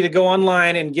easy to go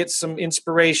online and get some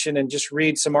inspiration and just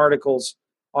read some articles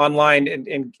online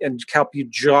and help you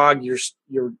jog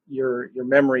your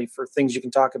memory for things you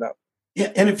can talk about.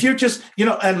 Yeah, and if you're just,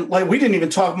 and we didn't even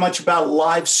talk much about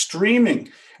live streaming.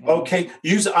 Okay,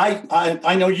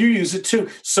 I know you use it too.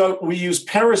 So we use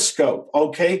Periscope.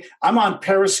 Okay, I'm on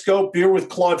Periscope. Beer with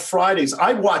Claude Fridays.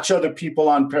 I watch other people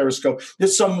on Periscope.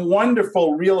 There's some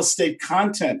wonderful real estate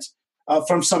content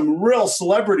from some real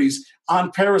celebrities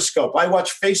on Periscope. I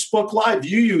watch Facebook Live.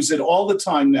 You use it all the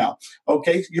time now.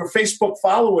 Okay, your Facebook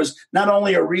followers not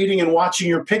only are reading and watching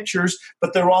your pictures,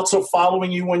 but they're also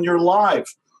following you when you're live,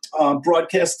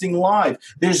 broadcasting live.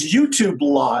 There's YouTube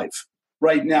Live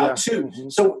right now too. Mm-hmm.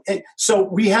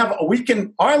 So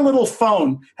our little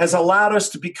phone has allowed us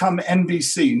to become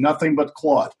NBC, nothing but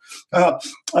Claude.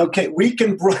 Okay, we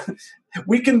can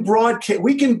broadcast,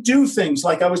 we can do things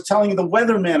like I was telling you, the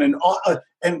weatherman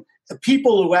and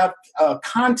people who have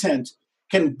content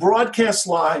can broadcast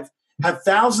live, have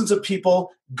thousands of people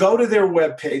go to their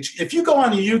webpage. If you go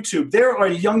on YouTube, there are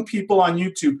young people on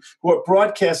YouTube who are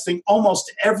broadcasting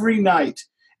almost every night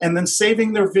and then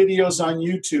saving their videos on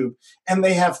YouTube. And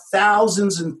they have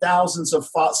thousands and thousands of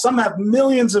followers. Some have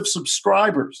millions of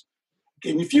subscribers.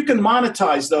 And if you can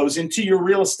monetize those into your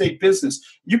real estate business,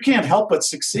 you can't help but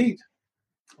succeed.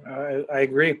 I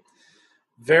agree.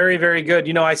 Very, very good.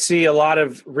 I see a lot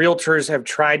of realtors have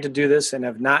tried to do this and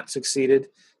have not succeeded.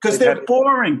 Because they're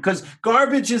boring. Because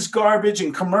garbage is garbage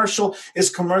and commercial is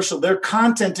commercial. Their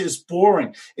content is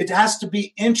boring. It has to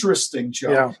be interesting,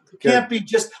 Joe. Yeah, it can't be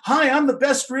just, hi, I'm the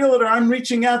best realtor. I'm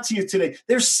reaching out to you today.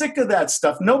 They're sick of that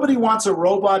stuff. Nobody wants a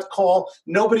robot call.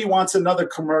 Nobody wants another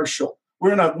commercial.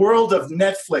 We're in a world of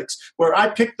Netflix where I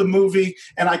pick the movie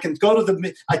and I can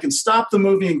I can stop the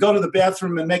movie and go to the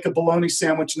bathroom and make a bologna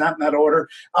sandwich, not in that order.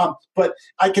 But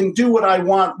I can do what I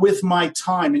want with my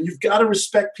time. And you've got to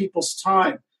respect people's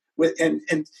time.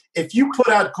 And if you put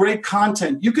out great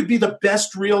content, you could be the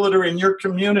best realtor in your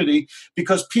community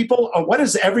because what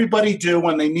does everybody do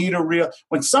when they need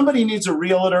when somebody needs a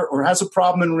realtor or has a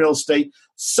problem in real estate?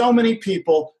 So many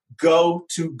people go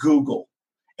to Google.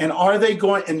 And are they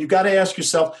going, and you got to ask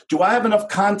yourself, do I have enough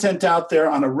content out there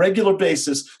on a regular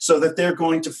basis so that they're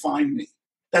going to find me?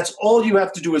 That's all you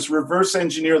have to do is reverse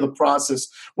engineer the process.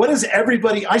 What is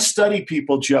everybody? I study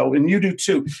people, Joe, and you do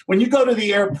too. When you go to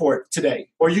the airport today,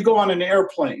 or you go on an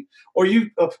airplane, or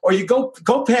you go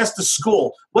past the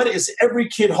school, what is every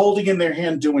kid holding in their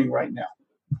hand doing right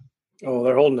now? Oh,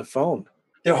 they're holding a phone.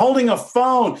 They're holding a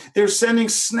phone. They're sending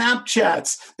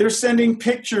Snapchats. They're sending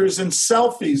pictures and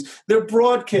selfies. They're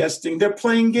broadcasting. They're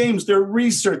playing games. They're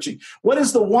researching. What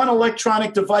is the one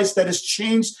electronic device that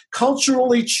has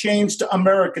culturally changed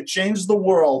America, changed the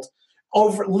world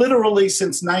over literally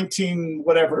since when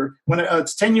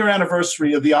it's 10-year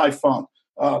anniversary of the iPhone,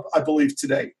 I believe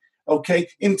today. Okay.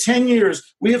 In 10 years,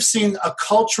 we have seen a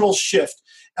cultural shift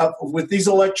with these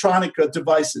electronic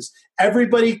devices.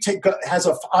 Everybody has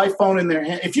an iPhone in their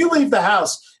hand. If you leave the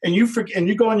house and you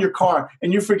go in your car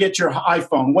and you forget your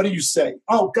iPhone, what do you say?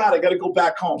 Oh God, I got to go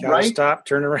back home, right? Stop,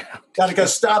 turn around. Got to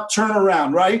stop, turn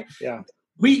around, right? Yeah.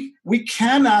 We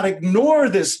cannot ignore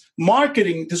this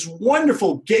marketing, this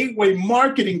wonderful gateway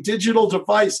marketing digital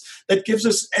device that gives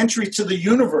us entry to the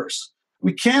universe.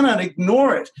 We cannot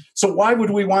ignore it. So why would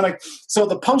we want to? So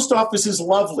the post office is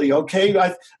lovely, okay?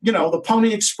 The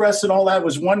Pony Express and all that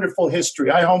was wonderful history.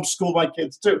 I homeschool my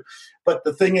kids too. But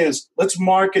the thing is, let's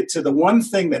market to the one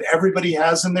thing that everybody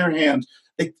has in their hand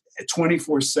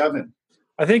 24/7.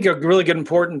 I think a really good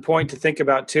important point to think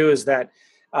about too is that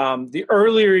the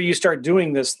earlier you start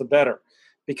doing this, the better.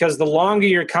 Because the longer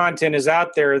your content is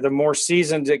out there, the more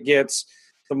seasoned it gets,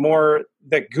 the more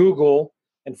that Google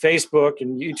and Facebook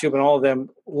and YouTube and all of them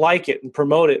like it and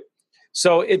promote it.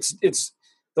 So it's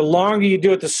the longer you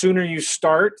do it, the sooner you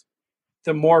start,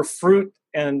 the more fruit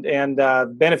and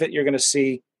benefit you're going to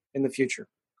see in the future.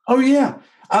 Oh, yeah.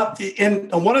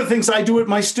 And one of the things I do with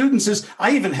my students is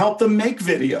I even help them make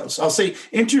videos. I'll say,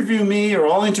 interview me, or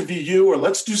I'll interview you, or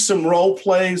let's do some role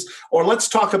plays, or let's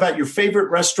talk about your favorite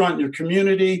restaurant in your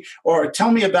community, or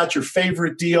tell me about your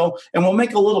favorite deal. And we'll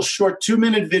make a little short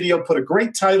 2-minute video, put a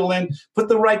great title in, put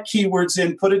the right keywords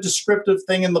in, put a descriptive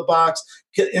thing in the box,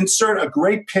 insert a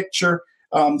great picture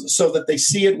so that they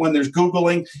see it when they're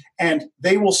Googling, and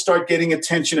they will start getting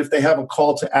attention if they have a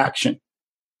call to action.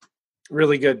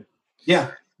 Really good.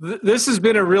 Yeah. This has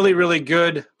been a really, really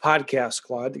good podcast,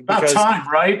 Claude. About time,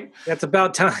 right? That's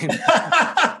about time.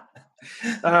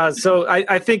 So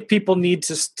I think people need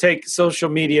to take social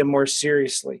media more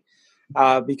seriously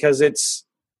because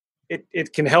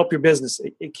it can help your business.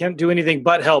 It can't do anything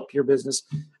but help your business.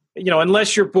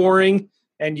 Unless you're boring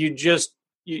and you just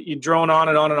you drone on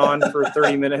and on and on for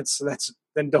 30 minutes. So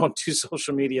then don't do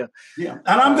social media. Yeah.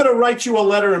 And I'm going to write you a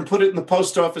letter and put it in the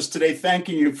post office today,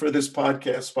 thanking you for this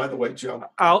podcast, by the way, Joe.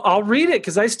 I'll read it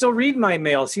because I still read my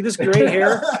mail. See this gray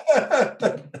hair?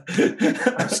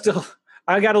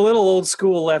 I got a little old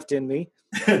school left in me.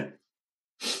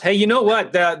 Hey, you know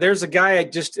what? There's a guy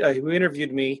who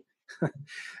interviewed me.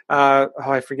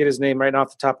 I forget his name right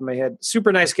off the top of my head.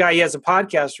 Super nice guy. He has a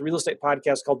real estate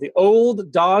podcast called The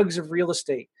Old Dogs of Real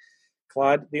Estate.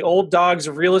 Claude, The Old Dogs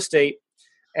of Real Estate.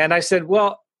 And I said,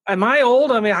 well, am I old?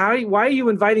 I mean, why are you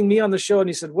inviting me on the show? And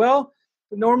he said, well,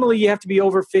 normally you have to be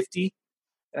over 50.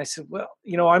 And I said, well,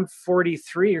 I'm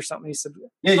 43 or something. He said,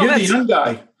 yeah, you're the young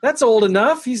guy. That's old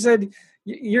enough. He said,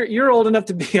 you're old enough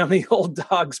to be on the Old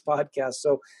Dogs podcast.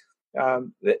 So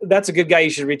that's a good guy you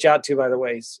should reach out to, by the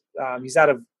way. He's out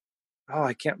of,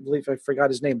 I can't believe I forgot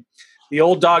his name. The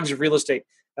Old Dogs of Real Estate.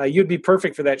 You'd be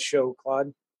perfect for that show,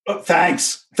 Claude. Oh,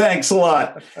 thanks a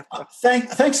lot.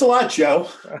 Thanks a lot, Joe.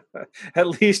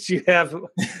 At least you have.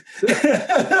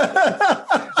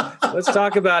 Let's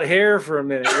talk about hair for a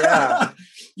minute. Yeah.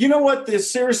 You know what?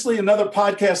 There's seriously another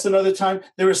podcast another time.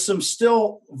 There are some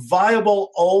still viable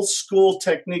old school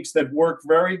techniques that work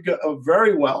very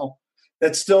well.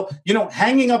 That's still,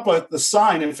 hanging up the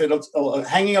sign, if it's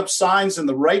hanging up signs in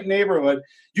the right neighborhood,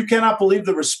 you cannot believe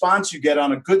the response you get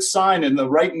on a good sign in the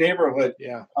right neighborhood.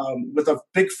 Yeah. With a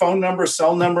big phone number,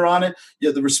 cell number on it.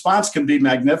 Yeah, the response can be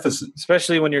magnificent.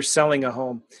 Especially when you're selling a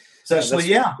home. That's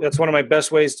one of my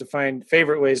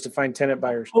favorite ways to find tenant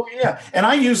buyers. Oh, yeah. And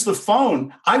I use the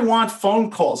phone. I want phone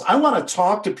calls. I want to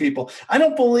talk to people. I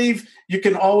don't believe you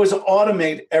can always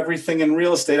automate everything in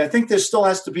real estate. I think there still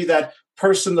has to be that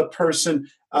person-to-person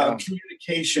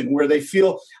communication where they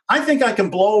feel, I think I can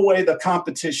blow away the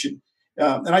competition.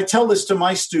 And I tell this to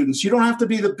my students. You don't have to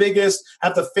be the biggest,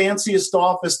 have the fanciest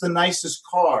office, the nicest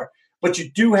car. But you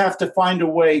do have to find a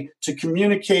way to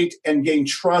communicate and gain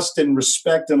trust and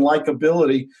respect and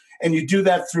likability. And you do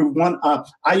that through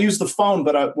I use the phone,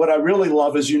 but what I really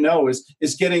love, as you know,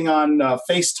 is getting on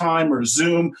FaceTime or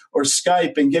Zoom or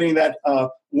Skype and getting that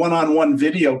one-on-one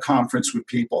video conference with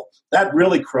people. That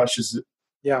really crushes it.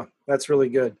 Yeah, that's really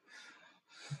good.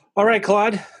 All right,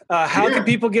 Claude, how can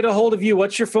people get a hold of you?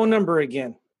 What's your phone number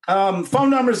again? Phone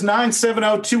number is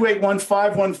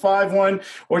 970-281-5151,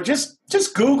 or just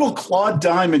Google Claude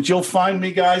Diamond. You'll find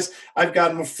me, guys. I've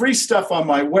got free stuff on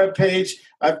my webpage.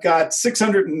 I've got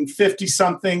 650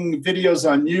 something videos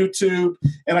on YouTube,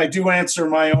 and I do answer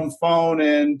my own phone.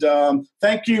 And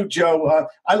thank you, Joe.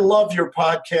 I love your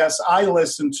podcasts. I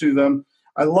listen to them.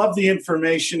 I love the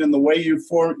information and the way you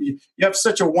have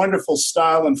such a wonderful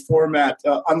style and format,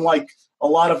 unlike a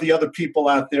lot of the other people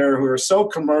out there who are so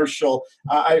commercial.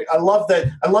 I love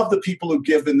that. I love the people who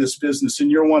give in this business,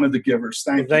 and you're one of the givers.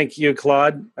 Thank you,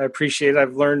 Claude. I appreciate it.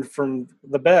 I've learned from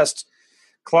the best.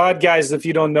 Claude, guys, if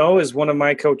you don't know, is one of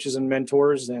my coaches and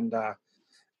mentors, and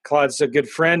Claude's a good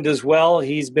friend as well.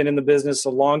 He's been in the business a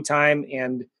long time,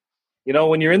 and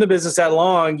when you're in the business that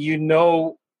long, you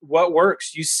know what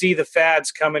works. You see the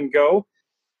fads come and go.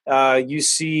 You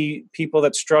see people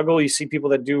that struggle. You see people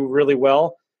that do really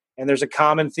well. And there's a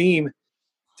common theme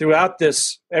throughout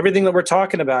everything that we're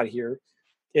talking about here.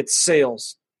 It's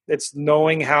sales. It's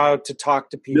knowing how to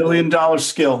talk to people. $1 million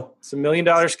skill. It's $1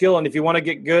 million skill. And if you want to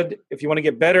get good, if you want to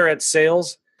get better at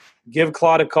sales, give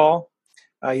Claude a call.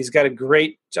 He's got a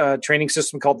great training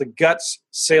system called the Guts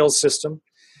Sales System.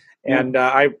 And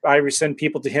I send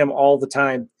people to him all the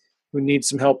time who need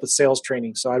some help with sales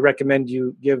training. So I recommend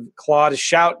you give Claude a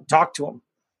shout and talk to him.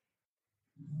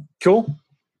 Cool.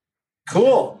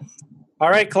 Cool. All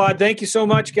right, Claude, thank you so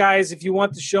much, guys. If you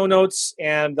want the show notes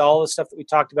and all the stuff that we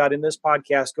talked about in this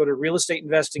podcast, go to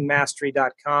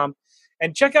realestateinvestingmastery.com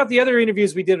and check out the other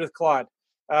interviews we did with Claude.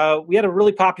 We had a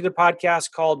really popular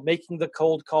podcast called Making the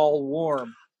Cold Call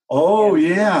Warm. Oh,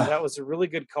 yeah. That was a really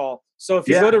good call. So if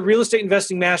you go to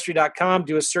realestateinvestingmastery.com,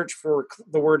 do a search for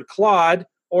the word Claude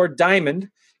or Diamond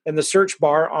in the search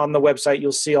bar on the website.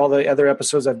 You'll see all the other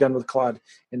episodes I've done with Claude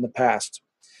in the past.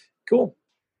 Cool.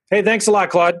 Hey, thanks a lot,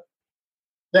 Claude.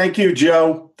 Thank you,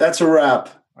 Joe. That's a wrap.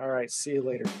 All right. See you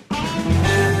later.